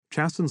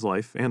Chasten's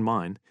life, and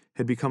mine,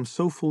 had become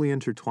so fully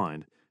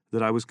intertwined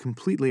that I was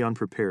completely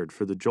unprepared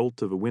for the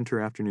jolt of a winter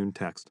afternoon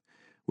text,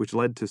 which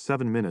led to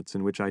 7 minutes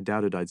in which I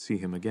doubted I'd see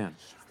him again.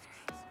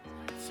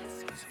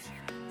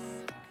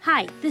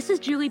 Hi, this is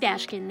Julie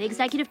Bashkin, the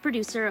executive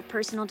producer of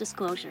Personal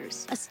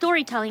Disclosures, a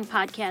storytelling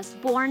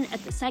podcast born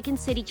at the Second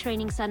City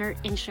Training Center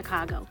in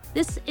Chicago.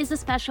 This is a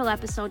special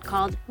episode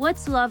called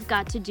What's Love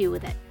Got to Do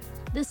with It?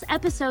 This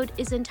episode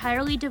is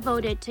entirely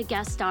devoted to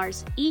guest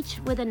stars, each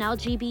with an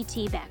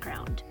LGBT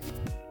background.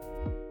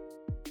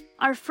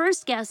 Our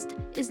first guest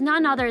is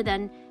none other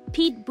than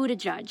Pete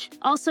Buttigieg,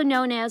 also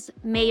known as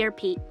Mayor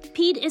Pete.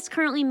 Pete is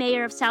currently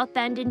mayor of South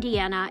Bend,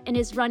 Indiana, and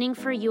is running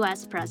for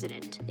U.S.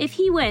 president. If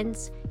he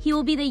wins, he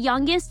will be the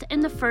youngest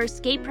and the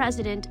first gay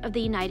president of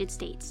the United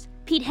States.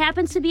 Pete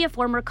happens to be a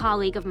former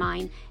colleague of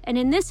mine, and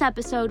in this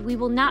episode, we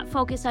will not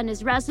focus on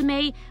his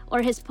resume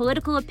or his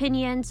political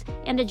opinions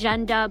and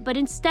agenda, but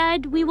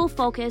instead, we will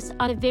focus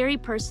on a very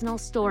personal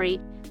story.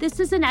 This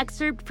is an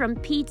excerpt from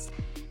Pete's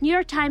New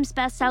York Times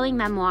bestselling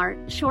memoir,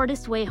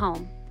 Shortest Way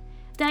Home.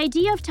 The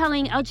idea of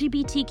telling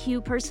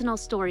LGBTQ personal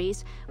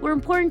stories were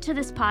important to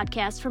this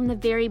podcast from the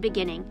very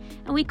beginning,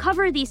 and we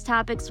cover these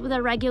topics with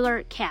a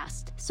regular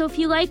cast. So if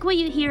you like what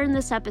you hear in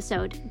this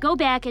episode, go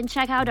back and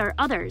check out our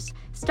others,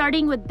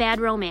 starting with Bad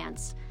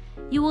Romance.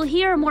 You will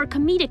hear a more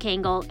comedic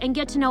angle and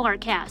get to know our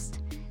cast.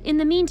 In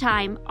the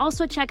meantime,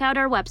 also check out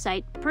our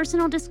website,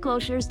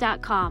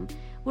 personaldisclosures.com,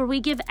 where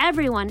we give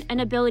everyone an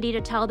ability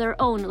to tell their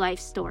own life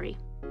story.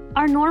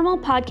 Our normal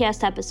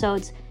podcast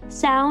episodes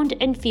sound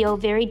and feel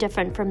very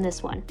different from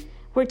this one.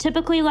 We're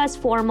typically less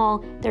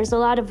formal, there's a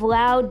lot of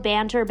loud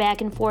banter back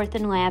and forth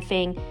and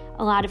laughing,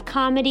 a lot of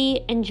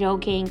comedy and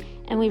joking,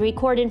 and we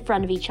record in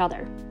front of each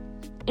other.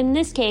 In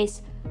this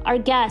case, our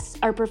guests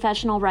are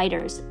professional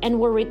writers and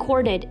were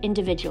recorded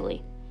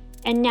individually.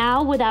 And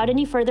now, without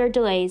any further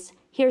delays,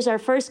 here's our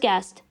first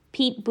guest,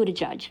 Pete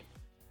Buttigieg.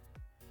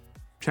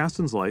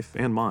 Chasten's life,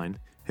 and mine,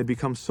 had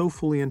become so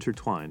fully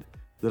intertwined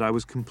that I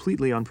was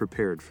completely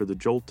unprepared for the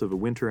jolt of a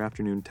winter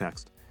afternoon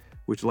text,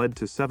 which led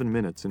to 7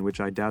 minutes in which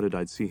I doubted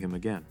I'd see him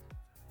again.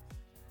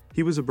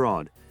 He was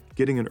abroad,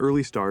 getting an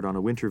early start on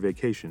a winter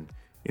vacation,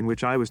 in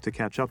which I was to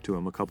catch up to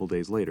him a couple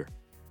days later.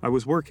 I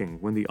was working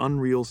when the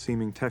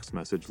unreal-seeming text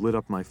message lit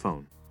up my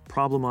phone.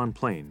 Problem on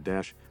plane,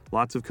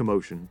 lots of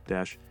commotion,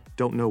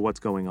 don't know what's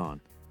going on.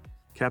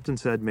 Captain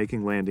said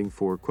making landing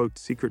for, quote,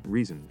 secret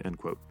reason, end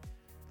quote.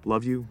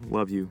 Love you,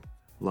 love you,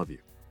 love you.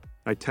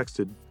 I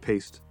texted,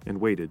 paced, and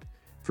waited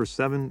for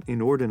 7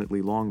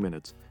 inordinately long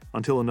minutes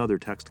until another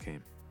text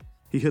came.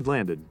 He had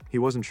landed, he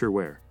wasn't sure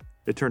where.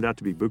 It turned out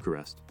to be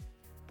Bucharest.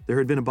 There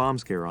had been a bomb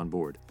scare on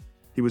board.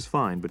 He was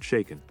fine but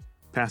shaken.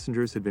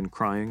 Passengers had been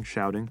crying,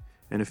 shouting,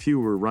 and a few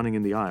were running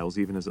in the aisles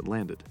even as it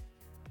landed.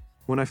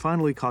 When I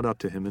finally caught up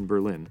to him in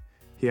Berlin,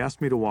 he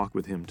asked me to walk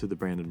with him to the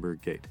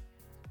Brandenburg Gate.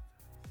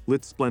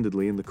 Lit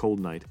splendidly in the cold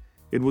night,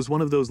 it was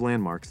one of those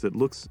landmarks that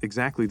looks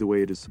exactly the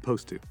way it is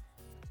supposed to.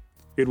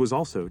 It was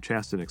also,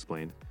 Chasten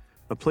explained,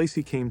 a place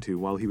he came to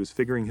while he was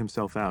figuring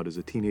himself out as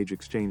a teenage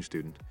exchange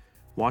student,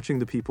 watching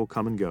the people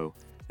come and go,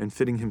 and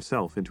fitting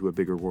himself into a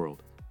bigger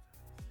world.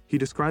 He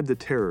described the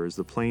terror as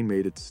the plane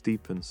made its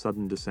steep and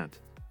sudden descent.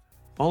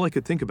 All I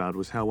could think about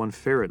was how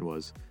unfair it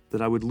was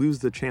that I would lose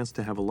the chance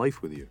to have a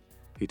life with you,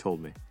 he told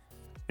me,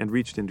 and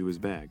reached into his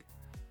bag.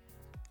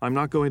 I'm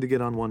not going to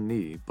get on one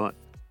knee, but...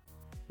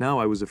 Now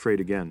I was afraid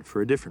again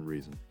for a different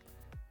reason.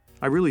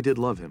 I really did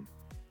love him,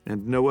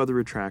 and no other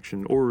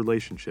attraction or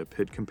relationship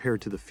had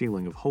compared to the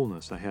feeling of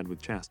wholeness I had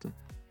with Chasten.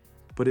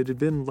 But it had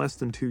been less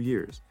than 2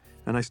 years,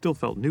 and I still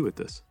felt new at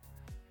this.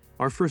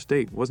 Our first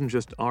date wasn't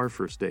just our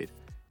first date,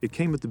 it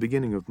came at the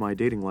beginning of my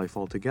dating life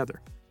altogether.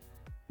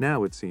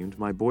 Now, it seemed,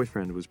 my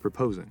boyfriend was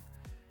proposing,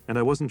 and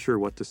I wasn't sure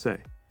what to say.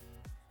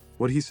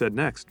 What he said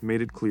next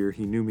made it clear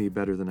he knew me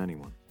better than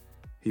anyone.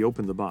 He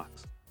opened the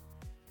box.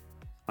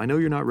 I know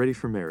you're not ready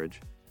for marriage,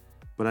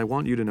 but I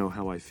want you to know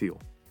how I feel.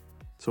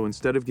 So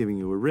instead of giving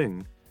you a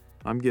ring,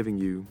 I'm giving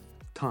you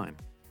time.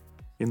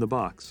 In the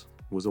box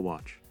was a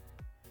watch.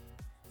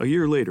 A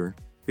year later,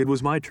 it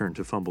was my turn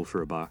to fumble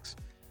for a box,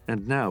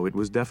 and now it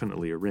was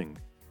definitely a ring.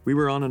 We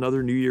were on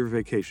another New Year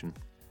vacation.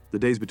 The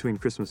days between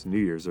Christmas and New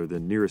Year's are the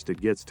nearest it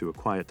gets to a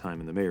quiet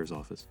time in the mayor's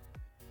office.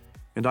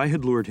 And I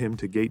had lured him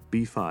to gate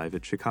B5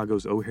 at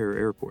Chicago's O'Hare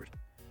Airport,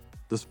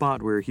 the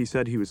spot where he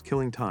said he was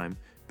killing time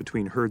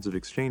between herds of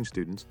exchange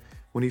students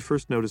when he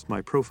first noticed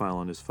my profile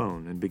on his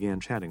phone and began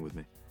chatting with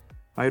me.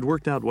 I had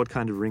worked out what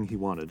kind of ring he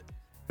wanted,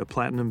 a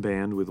platinum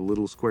band with a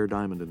little square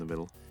diamond in the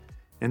middle,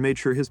 and made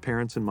sure his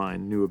parents and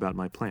mine knew about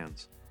my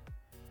plans.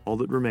 All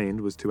that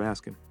remained was to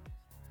ask him.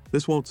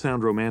 This won't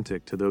sound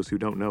romantic to those who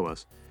don't know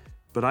us,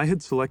 but I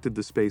had selected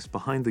the space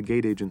behind the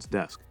gate agent's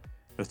desk,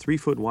 a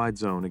 3-foot wide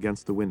zone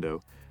against the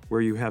window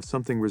where you have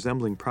something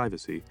resembling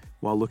privacy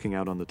while looking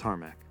out on the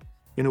tarmac.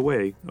 In a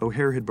way,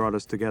 O'Hare had brought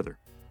us together.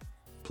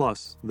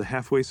 Plus, the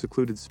halfway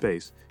secluded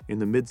space in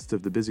the midst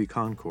of the busy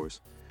concourse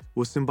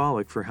was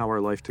symbolic for how our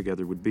life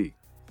together would be.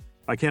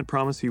 I can't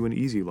promise you an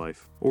easy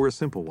life, or a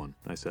simple one,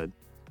 I said,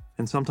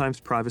 and sometimes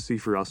privacy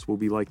for us will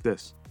be like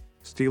this.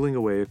 stealing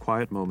away a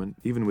quiet moment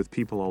even with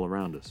people all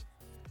around us.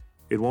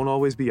 It won't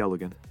always be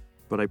elegant,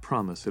 but I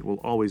promise it will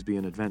always be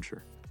an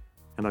adventure,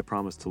 and I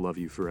promise to love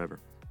you forever.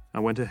 I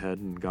went ahead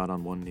and got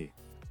on one knee.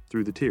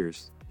 Through the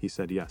tears, he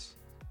said yes.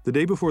 The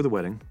day before the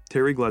wedding,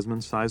 Terry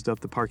Glesman sized up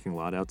the parking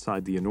lot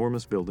outside the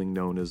enormous building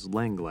known as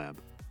Langlab.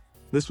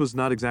 This was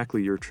not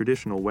exactly your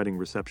traditional wedding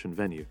reception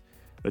venue,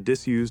 a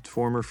disused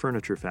former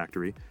furniture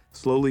factory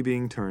slowly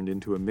being turned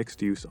into a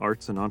mixed-use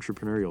arts and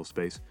entrepreneurial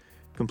space,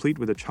 complete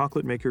with a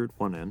chocolate maker at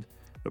one end,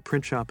 a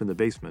print shop in the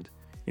basement,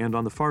 and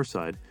on the far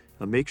side,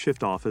 a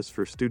makeshift office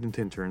for student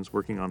interns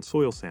working on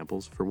soil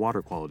samples for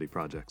water quality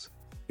projects.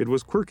 It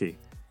was quirky,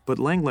 but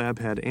Langlab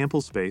had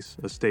ample space,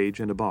 a stage,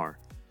 and a bar.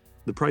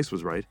 The price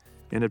was right,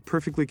 and it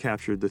perfectly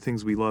captured the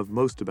things we love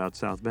most about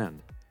South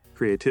Bend: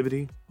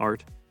 creativity,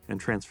 art, and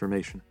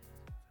transformation.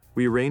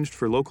 We arranged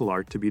for local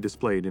art to be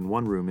displayed in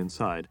one room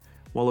inside,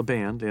 while a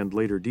band, and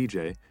later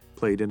DJ,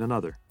 played in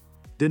another.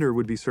 Dinner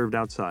would be served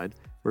outside,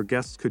 where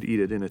guests could eat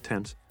it in a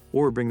tent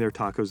or bring their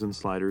tacos and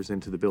sliders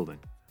into the building.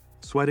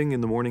 Sweating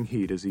in the morning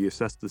heat as he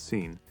assessed the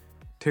scene,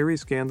 Terry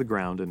scanned the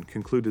ground and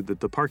concluded that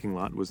the parking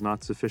lot was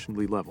not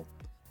sufficiently level.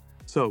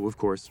 So, of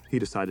course, he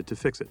decided to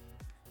fix it.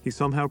 He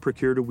somehow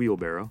procured a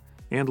wheelbarrow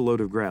and a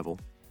load of gravel,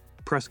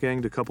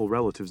 press-ganged a couple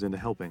relatives into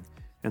helping,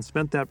 and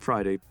spent that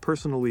Friday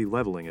personally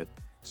leveling it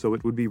so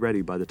it would be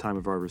ready by the time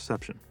of our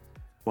reception,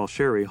 while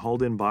Sherry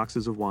hauled in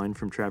boxes of wine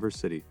from Traverse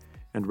City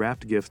and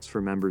wrapped gifts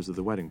for members of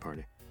the wedding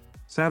party.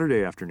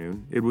 Saturday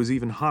afternoon, it was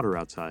even hotter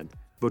outside,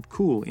 but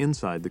cool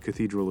inside the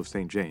Cathedral of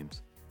St.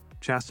 James.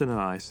 Chasten and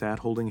I sat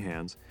holding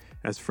hands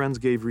as friends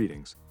gave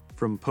readings,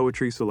 from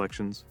poetry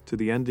selections to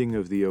the ending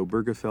of the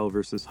Obergefell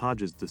versus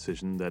Hodges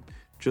decision that,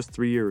 just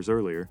 3 years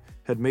earlier,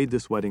 had made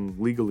this wedding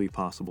legally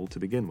possible to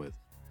begin with.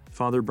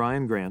 Father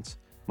Brian Grants,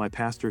 my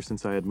pastor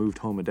since I had moved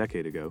home a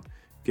decade ago,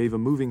 gave a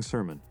moving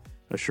sermon,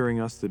 assuring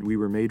us that we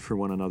were made for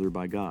one another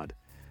by God,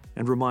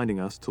 and reminding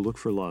us to look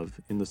for love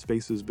in the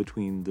spaces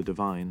between the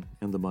divine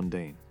and the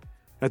mundane.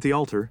 At the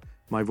altar,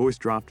 my voice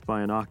dropped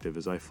by an octave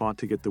as I fought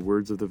to get the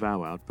words of the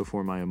vow out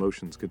before my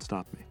emotions could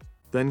stop me.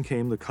 Then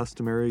came the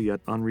customary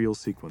yet unreal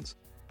sequence: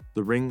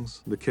 the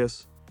rings, the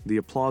kiss, the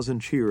applause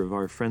and cheer of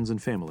our friends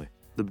and family,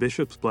 the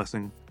bishop's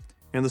blessing,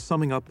 and the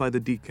summing up by the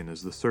deacon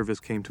as the service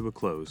came to a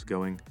close,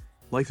 going,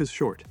 "Life is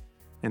short,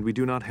 and we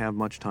do not have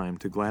much time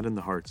to gladden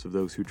the hearts of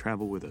those who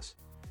travel with us.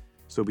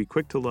 So be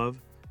quick to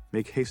love,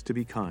 make haste to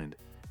be kind,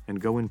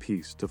 and go in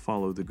peace to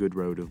follow the good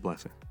road of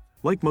blessing."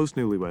 Like most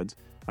newlyweds,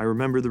 I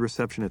remember the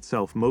reception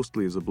itself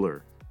mostly as a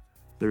blur.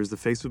 There is the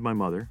face of my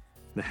mother,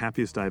 the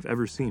happiest I've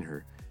ever seen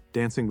her,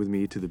 dancing with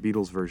me to the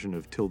Beatles version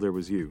of Till There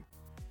Was You.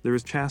 There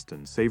is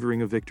Chasten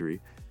savoring a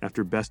victory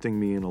after besting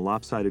me in a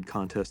lopsided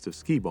contest of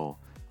skee-ball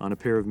on a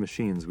pair of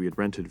machines we had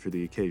rented for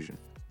the occasion.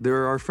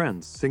 There are our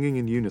friends singing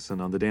in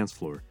unison on the dance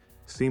floor,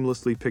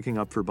 seamlessly picking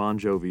up for Bon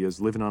Jovi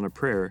as Livin' on a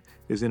Prayer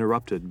is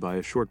interrupted by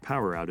a short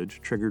power outage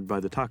triggered by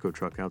the taco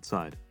truck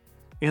outside.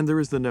 And there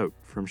is the note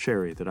from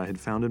Sherry that I had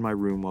found in my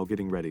room while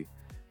getting ready,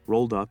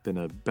 rolled up in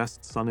a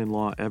best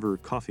son-in-law ever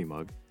coffee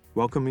mug,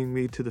 welcoming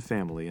me to the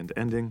family and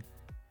ending,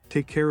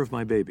 "Take care of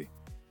my baby.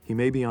 He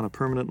may be on a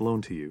permanent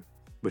loan to you,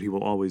 but he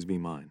will always be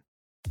mine."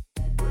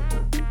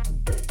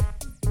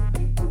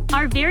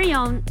 Our very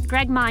own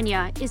Greg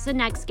Mania is the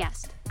next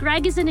guest.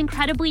 Greg is an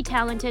incredibly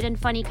talented and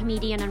funny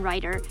comedian and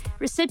writer,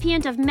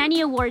 recipient of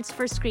many awards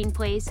for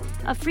screenplays,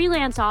 a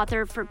freelance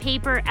author for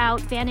Paper, Out,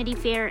 Vanity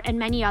Fair, and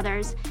many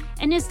others,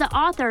 and is the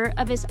author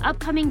of his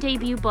upcoming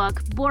debut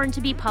book, Born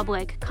to be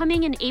Public,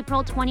 coming in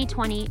April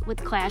 2020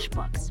 with Clash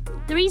Books.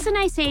 The reason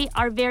I say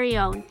our very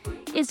own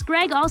is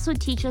Greg also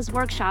teaches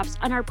workshops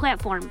on our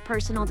platform,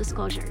 Personal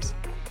Disclosures.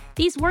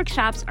 These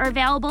workshops are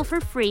available for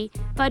free,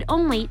 but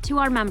only to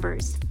our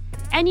members.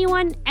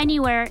 Anyone,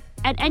 anywhere,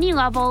 at any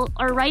level,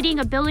 or writing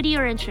ability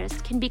or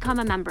interest can become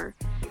a member.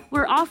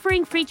 We're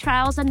offering free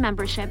trials and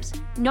memberships,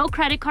 no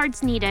credit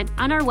cards needed,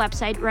 on our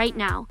website right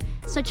now.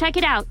 So check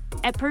it out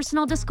at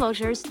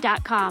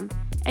personaldisclosures.com.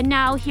 And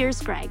now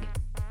here's Greg.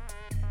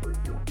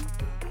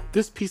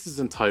 This piece is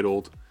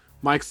entitled,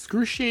 "My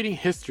Excruciating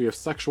History of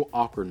Sexual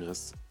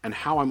Awkwardness and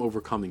How I'm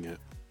Overcoming It."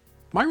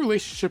 My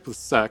relationship with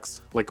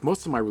sex, like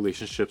most of my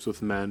relationships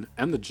with men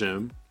and the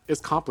gym, is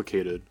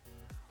complicated.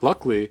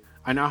 Luckily,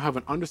 I now have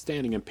an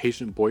understanding and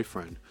patient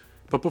boyfriend,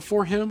 but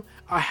before him,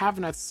 I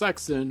haven't had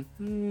sex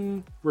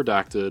in,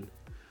 redacted.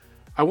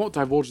 I won't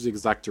divulge the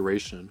exact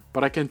duration,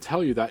 but I can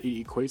tell you that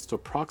it equates to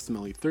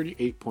approximately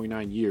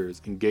 38.9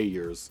 years in gay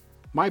years.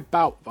 My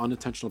bout of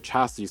unintentional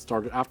chastity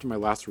started after my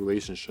last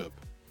relationship.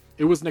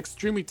 It was an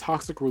extremely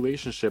toxic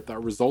relationship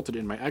that resulted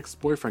in my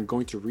ex-boyfriend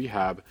going to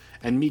rehab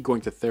and me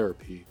going to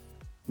therapy.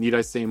 Need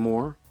I say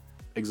more?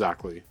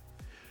 Exactly.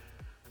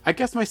 I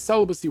guess my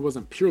celibacy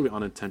wasn't purely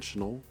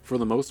unintentional, for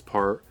the most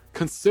part,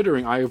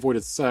 considering I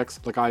avoided sex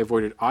like I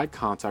avoided eye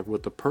contact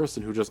with the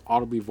person who just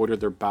audibly voided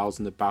their bowels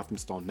in the bathroom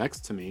stall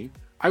next to me.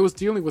 I was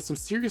dealing with some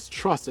serious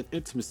trust and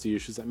intimacy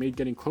issues that made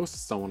getting close to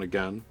someone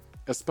again,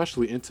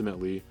 especially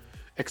intimately,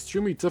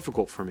 extremely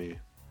difficult for me.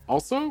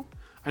 Also,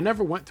 I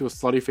never went through a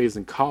slutty phase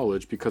in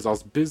college because I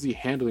was busy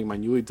handling my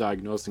newly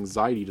diagnosed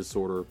anxiety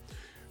disorder,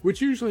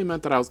 which usually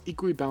meant that I was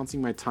equally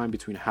balancing my time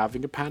between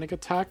having a panic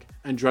attack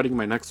and dreading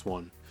my next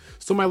one.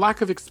 So my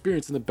lack of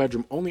experience in the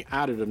bedroom only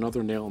added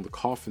another nail in the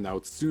coffin that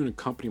would soon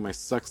accompany my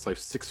sex life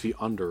 6 feet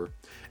under,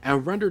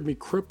 and rendered me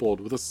crippled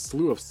with a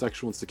slew of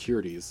sexual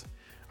insecurities.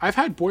 I've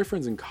had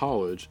boyfriends in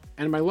college,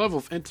 and my level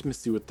of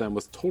intimacy with them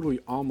was totally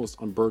almost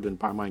unburdened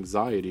by my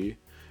anxiety,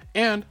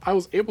 and I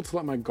was able to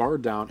let my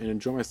guard down and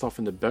enjoy myself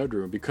in the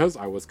bedroom because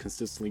I was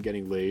consistently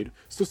getting laid,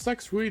 so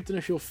sex really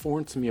didn't feel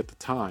foreign to me at the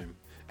time.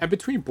 And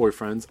between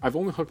boyfriends, I've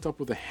only hooked up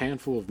with a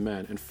handful of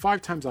men, and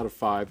 5 times out of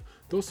 5,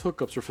 those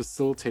hookups were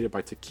facilitated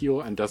by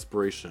tequila and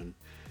desperation.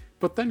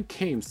 But then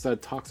came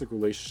said toxic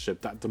relationship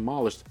that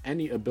demolished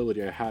any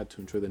ability I had to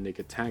enjoy the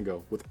naked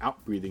tango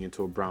without breathing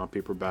into a brown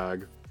paper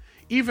bag.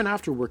 Even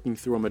after working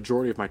through a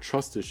majority of my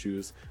trust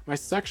issues, my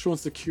sexual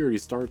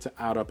insecurities started to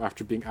add up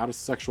after being out of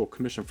sexual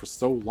commission for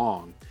so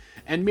long,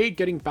 and made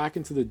getting back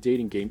into the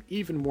dating game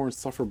even more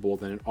insufferable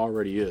than it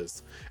already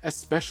is,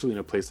 especially in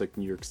a place like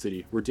New York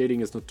City, where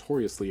dating is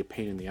notoriously a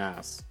pain in the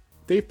ass.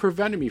 They've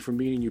prevented me from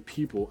meeting new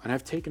people and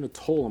have taken a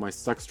toll on my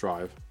sex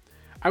drive.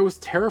 I was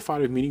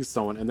terrified of meeting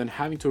someone and then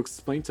having to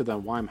explain to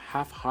them why I'm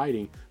half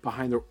hiding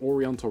behind their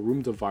oriental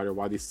room divider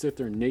while they sit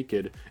there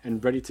naked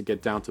and ready to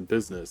get down to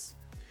business.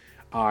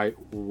 I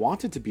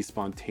wanted to be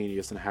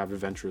spontaneous and have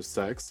adventurous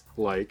sex,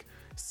 like,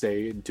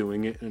 say,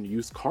 doing it in a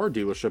used car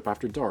dealership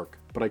after dark,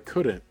 but I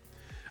couldn't.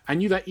 I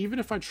knew that even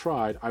if I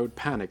tried, I would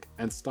panic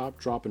and stop,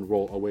 drop, and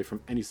roll away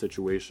from any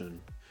situation.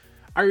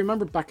 I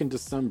remember back in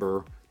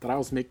December that I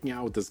was making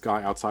out with this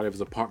guy outside of his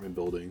apartment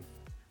building.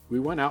 We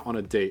went out on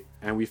a date,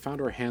 and we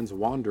found our hands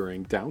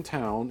wandering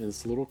downtown in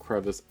this little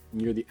crevice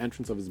near the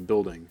entrance of his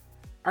building.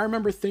 I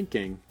remember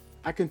thinking,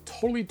 I can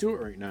totally do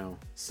it right now.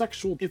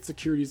 Sexual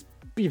insecurities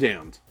be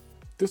damned.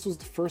 This was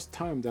the first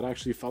time that I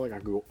actually felt like I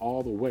could go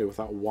all the way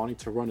without wanting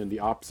to run in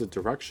the opposite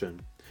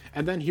direction.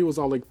 And then he was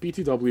all like,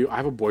 BTW, I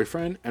have a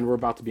boyfriend and we're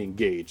about to be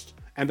engaged.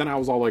 And then I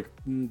was all like,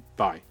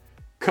 bye.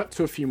 Cut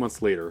to a few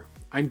months later.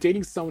 I'm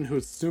dating someone who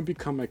has soon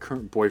become my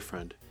current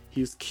boyfriend.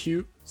 He's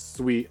cute,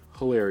 sweet,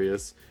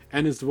 hilarious,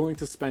 and is willing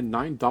to spend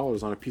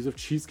 $9 on a piece of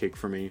cheesecake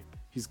for me.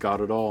 He's got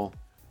it all.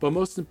 But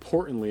most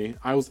importantly,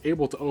 I was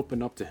able to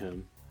open up to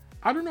him.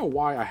 I don't know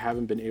why I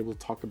haven't been able to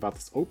talk about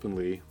this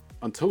openly,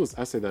 until this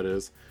essay that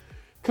is,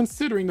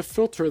 considering the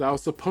filter that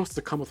was supposed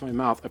to come with my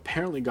mouth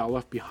apparently got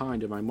left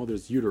behind in my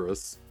mother's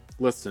uterus.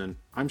 Listen,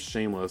 I'm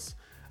shameless.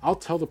 I'll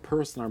tell the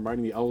person I'm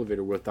riding the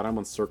elevator with that I'm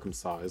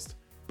uncircumcised.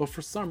 But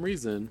for some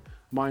reason,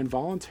 my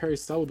involuntary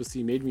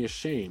celibacy made me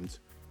ashamed,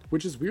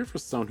 which is weird for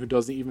someone who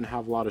doesn't even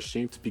have a lot of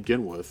shame to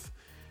begin with.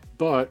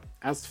 But,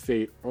 as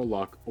fate or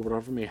luck or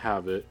whatever may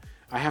have it,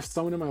 I have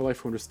someone in my life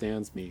who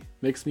understands me,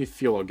 makes me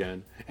feel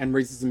again, and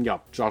raises me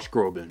up, Josh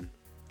Groban.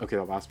 Okay,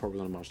 that last part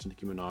was an homage to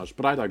Nicki Minaj,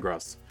 but I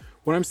digress.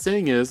 What I'm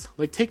saying is,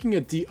 like taking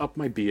a D up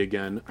my B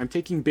again, I'm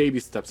taking baby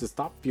steps to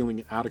stop feeling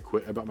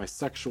inadequate about my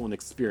sexual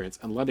inexperience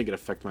and letting it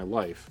affect my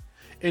life.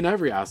 In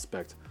every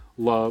aspect,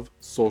 love,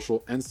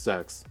 social, and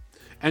sex.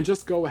 And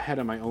just go ahead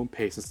at my own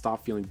pace and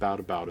stop feeling bad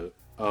about it.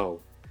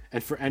 Oh,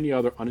 and for any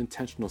other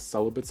unintentional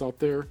celibates out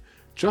there,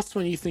 just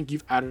when you think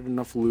you've added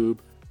enough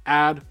lube,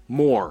 add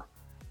more.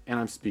 And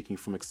I'm speaking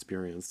from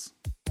experience.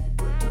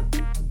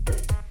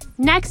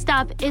 Next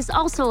up is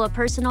also a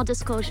Personal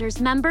Disclosures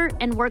member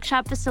and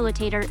workshop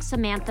facilitator,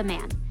 Samantha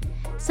Mann.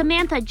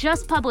 Samantha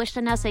just published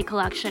an essay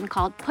collection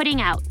called Putting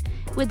Out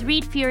with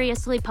Read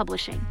Furiously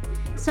Publishing.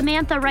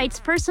 Samantha writes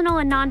personal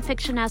and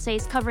nonfiction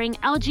essays covering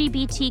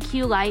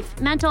LGBTQ life,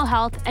 mental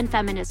health, and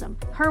feminism.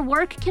 Her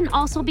work can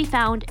also be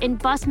found in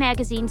Bus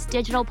Magazine's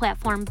digital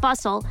platform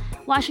Bustle,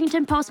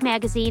 Washington Post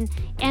Magazine,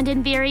 and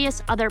in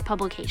various other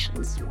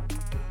publications.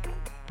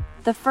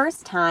 The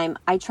first time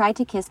I tried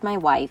to kiss my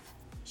wife,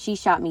 she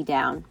shot me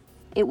down.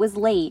 It was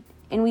late,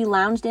 and we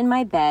lounged in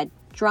my bed,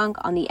 drunk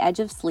on the edge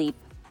of sleep,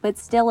 but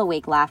still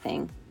awake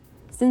laughing.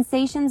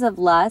 Sensations of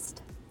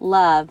lust,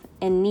 love,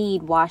 and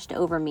need washed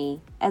over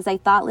me as I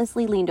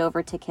thoughtlessly leaned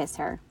over to kiss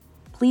her.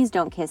 "Please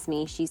don't kiss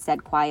me," she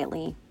said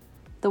quietly.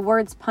 The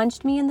words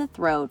punched me in the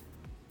throat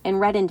and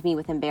reddened me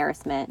with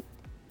embarrassment.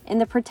 In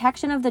the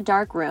protection of the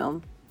dark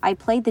room, I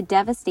played the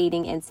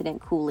devastating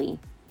incident coolly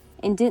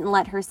and didn't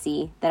let her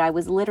see that I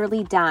was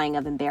literally dying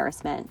of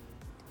embarrassment.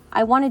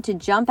 I wanted to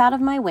jump out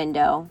of my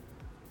window,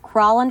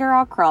 crawl under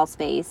our crawl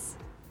space,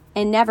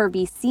 and never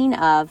be seen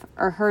of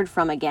or heard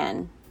from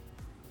again.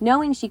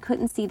 Knowing she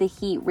couldn't see the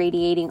heat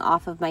radiating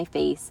off of my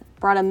face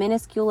brought a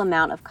minuscule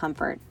amount of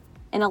comfort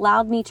and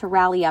allowed me to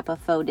rally up a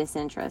faux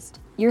disinterest.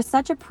 "You're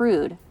such a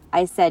prude,"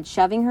 I said,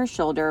 shoving her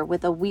shoulder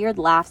with a weird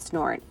laugh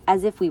snort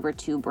as if we were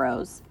two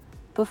bros.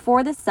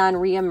 Before the sun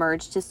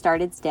re-emerged to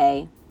start its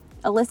day,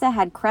 Alyssa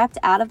had crept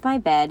out of my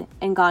bed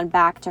and gone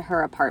back to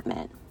her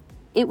apartment.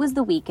 It was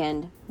the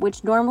weekend,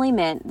 which normally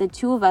meant the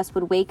two of us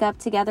would wake up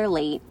together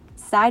late,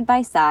 side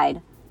by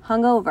side,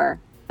 hungover,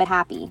 but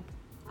happy.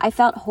 I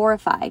felt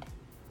horrified,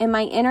 and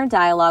my inner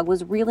dialogue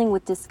was reeling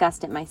with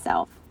disgust at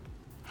myself.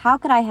 How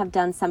could I have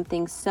done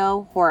something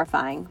so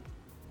horrifying?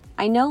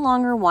 I no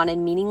longer wanted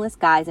meaningless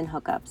guys and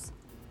hookups.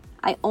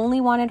 I only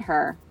wanted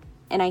her,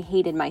 and I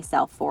hated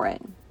myself for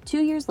it.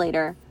 2 years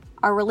later,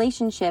 our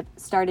relationship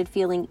started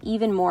feeling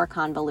even more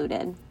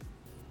convoluted.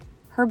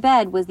 Her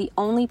bed was the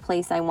only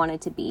place I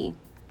wanted to be.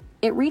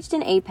 It reached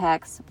an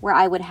apex where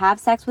I would have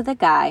sex with a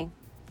guy,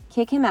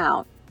 kick him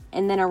out,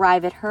 and then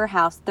arrive at her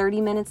house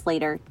 30 minutes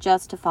later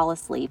just to fall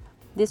asleep.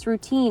 This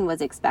routine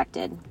was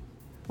expected.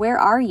 "Where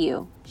are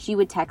you?" she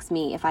would text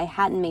me if I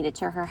hadn't made it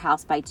to her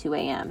house by 2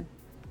 a.m.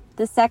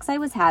 The sex I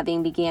was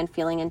having began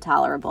feeling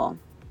intolerable.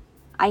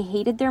 I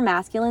hated their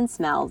masculine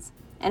smells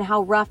and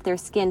how rough their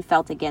skin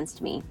felt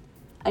against me.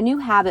 A new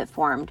habit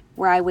formed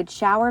where I would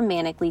shower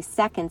manically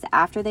seconds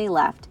after they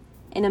left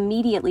and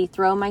immediately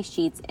throw my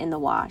sheets in the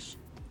wash.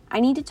 I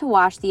needed to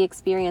wash the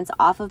experience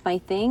off of my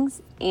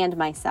things and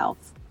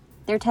myself.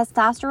 Their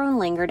testosterone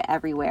lingered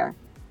everywhere,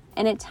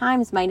 and at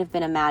times might have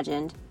been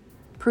imagined,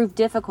 proved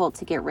difficult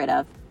to get rid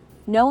of.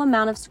 No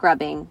amount of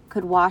scrubbing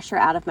could wash her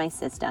out of my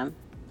system.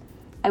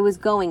 I was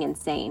going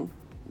insane.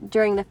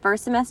 During the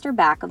first semester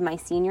back of my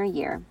senior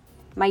year,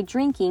 my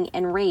drinking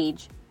and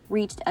rage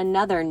reached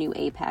another new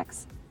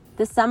apex.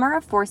 The summer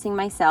of forcing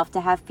myself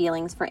to have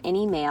feelings for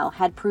any male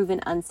had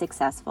proven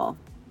unsuccessful.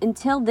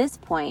 Until this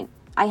point,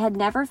 I had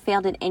never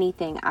failed at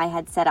anything I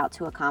had set out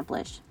to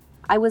accomplish.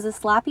 I was a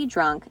sloppy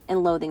drunk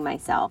and loathing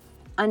myself.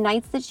 On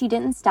nights that she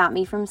didn't stop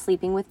me from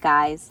sleeping with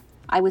guys,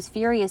 I was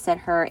furious at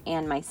her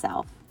and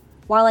myself.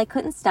 While I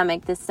couldn't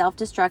stomach this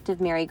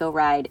self-destructive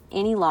merry-go-ride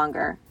any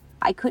longer,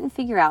 I couldn't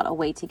figure out a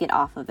way to get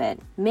off of it.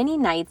 Many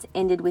nights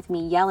ended with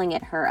me yelling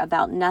at her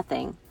about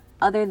nothing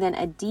other than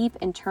a deep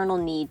internal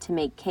need to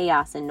make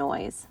chaos and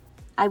noise.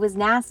 I was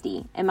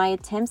nasty, and my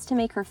attempts to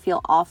make her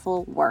feel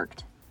awful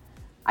worked.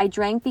 I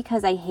drank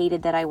because I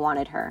hated that I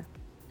wanted her.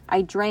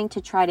 I drank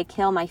to try to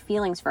kill my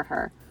feelings for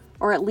her,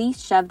 or at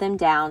least shove them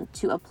down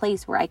to a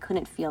place where I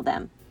couldn't feel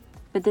them.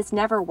 But this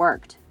never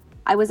worked.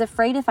 I was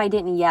afraid if I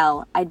didn't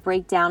yell, I'd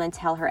break down and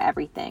tell her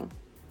everything.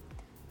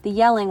 The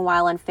yelling,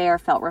 while unfair,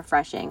 felt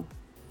refreshing.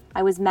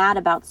 I was mad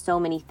about so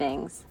many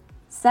things.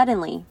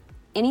 Suddenly,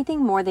 anything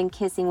more than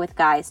kissing with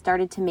guys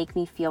started to make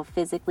me feel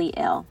physically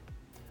ill.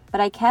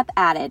 But I kept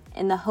at it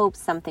in the hopes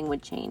something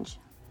would change.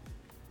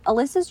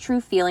 Alyssa's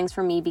true feelings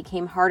for me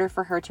became harder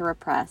for her to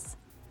repress.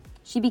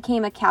 She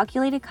became a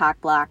calculated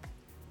cockblock,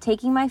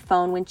 taking my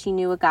phone when she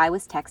knew a guy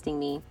was texting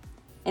me,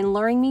 and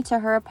luring me to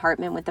her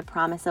apartment with the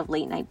promise of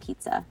late-night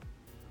pizza.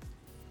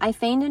 I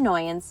feigned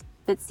annoyance,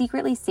 but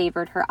secretly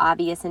savored her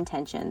obvious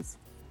intentions.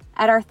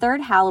 At our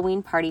third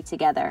Halloween party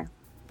together,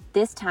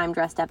 this time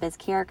dressed up as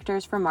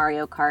characters from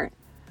Mario Kart,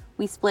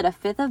 we split a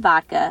fifth of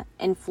vodka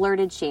and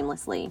flirted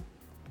shamelessly.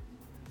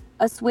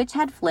 A switch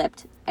had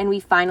flipped, and we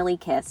finally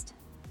kissed.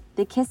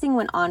 The kissing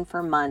went on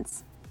for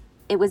months.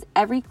 It was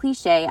every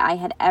cliche I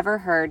had ever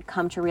heard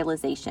come to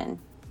realization.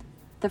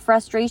 The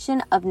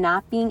frustration of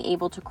not being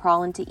able to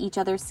crawl into each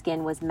other's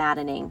skin was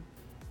maddening.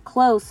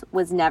 Close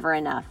was never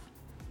enough.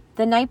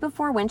 The night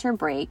before winter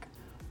break,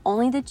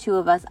 only the two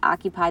of us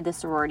occupied the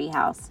sorority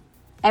house.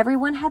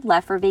 Everyone had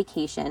left for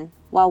vacation,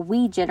 while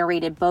we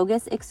generated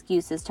bogus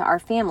excuses to our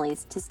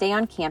families to stay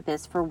on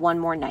campus for one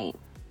more night.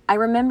 I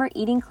remember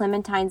eating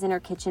clementines in her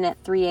kitchen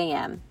at 3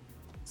 a.m.,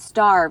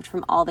 starved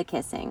from all the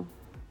kissing.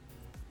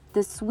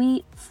 The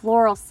sweet,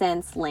 floral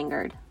scents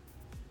lingered.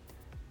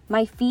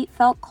 My feet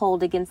felt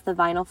cold against the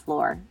vinyl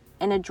floor,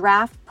 and a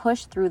draft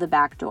pushed through the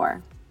back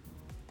door.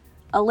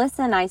 Alyssa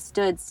and I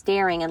stood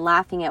staring and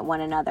laughing at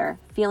one another,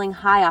 feeling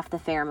high off the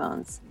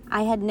pheromones.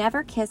 I had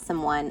never kissed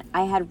someone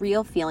I had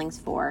real feelings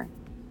for,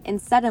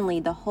 and suddenly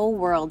the whole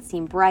world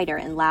seemed brighter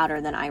and louder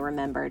than I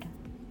remembered.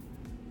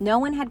 No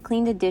one had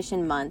cleaned a dish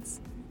in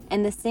months,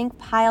 and the sink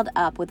piled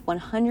up with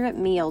 100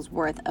 meals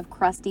worth of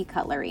crusty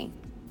cutlery.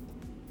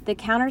 The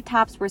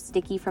countertops were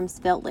sticky from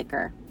spilt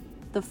liquor.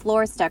 The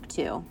floor stuck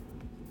too.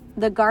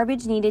 The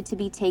garbage needed to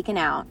be taken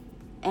out,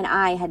 and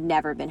I had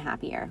never been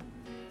happier.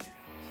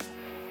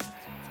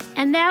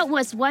 And that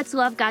was What's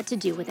Love Got to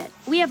Do with It.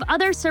 We have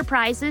other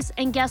surprises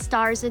and guest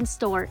stars in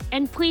store,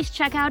 and please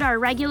check out our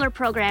regular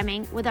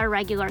programming with our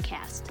regular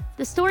cast.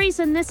 The stories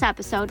in this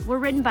episode were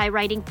written by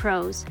Writing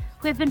Pros,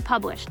 who have been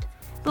published,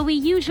 but we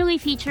usually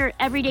feature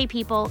everyday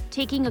people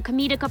taking a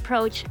comedic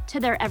approach to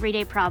their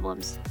everyday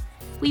problems.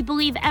 We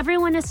believe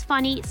everyone is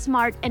funny,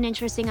 smart, and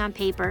interesting on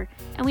paper,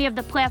 and we have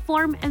the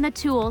platform and the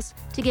tools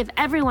to give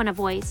everyone a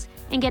voice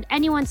and get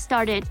anyone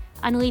started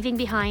on leaving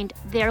behind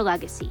their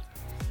legacy.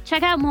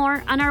 Check out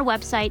more on our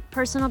website,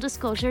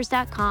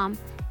 personaldisclosures.com,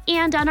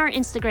 and on our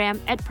Instagram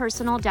at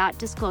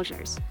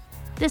personal.disclosures.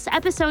 This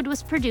episode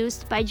was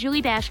produced by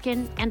Julie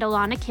Bashkin and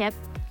Alana Kipp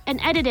and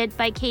edited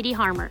by Katie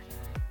Harmer.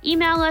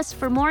 Email us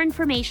for more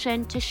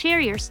information, to share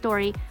your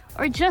story,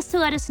 or just to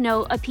let us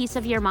know a piece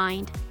of your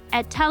mind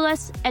at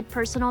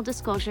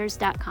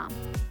tellus@personaldisclosures.com.